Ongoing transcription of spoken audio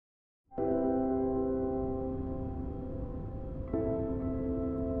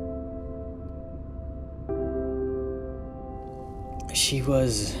She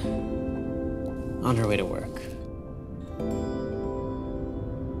was on her way to work.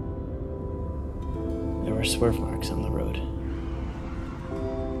 There were swerve marks on the road.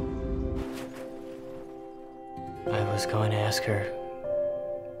 I was going to ask her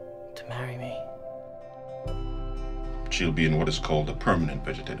to marry me. She'll be in what is called a permanent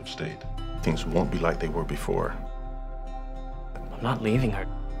vegetative state. Things won't be like they were before. I'm not leaving her.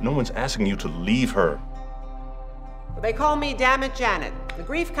 No one's asking you to leave her. They call me Damn It Janet, the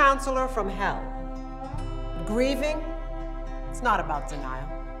grief counselor from hell. Grieving, it's not about denial.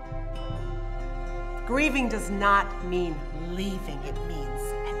 Grieving does not mean leaving, it means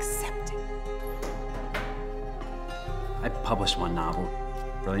accepting. I published one novel,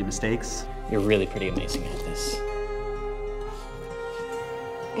 Brilliant Mistakes. You're really pretty amazing at this.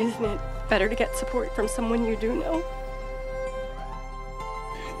 Isn't it better to get support from someone you do know?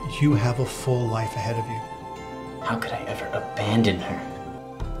 You have a full life ahead of you. How could I ever abandon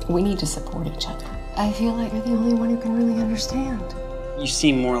her? We need to support each other. I feel like you're the only one who can really understand. You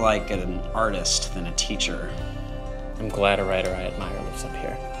seem more like an artist than a teacher. I'm glad a writer I admire lives up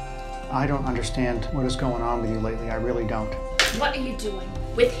here. I don't understand what is going on with you lately. I really don't. What are you doing?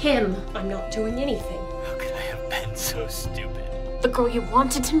 With him? I'm not doing anything. How could I have been so stupid? The girl you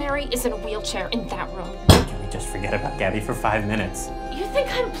wanted to marry is in a wheelchair in that room. Can we just forget about Gabby for 5 minutes? You think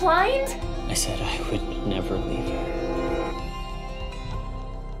I'm blind? I said I would never leave her.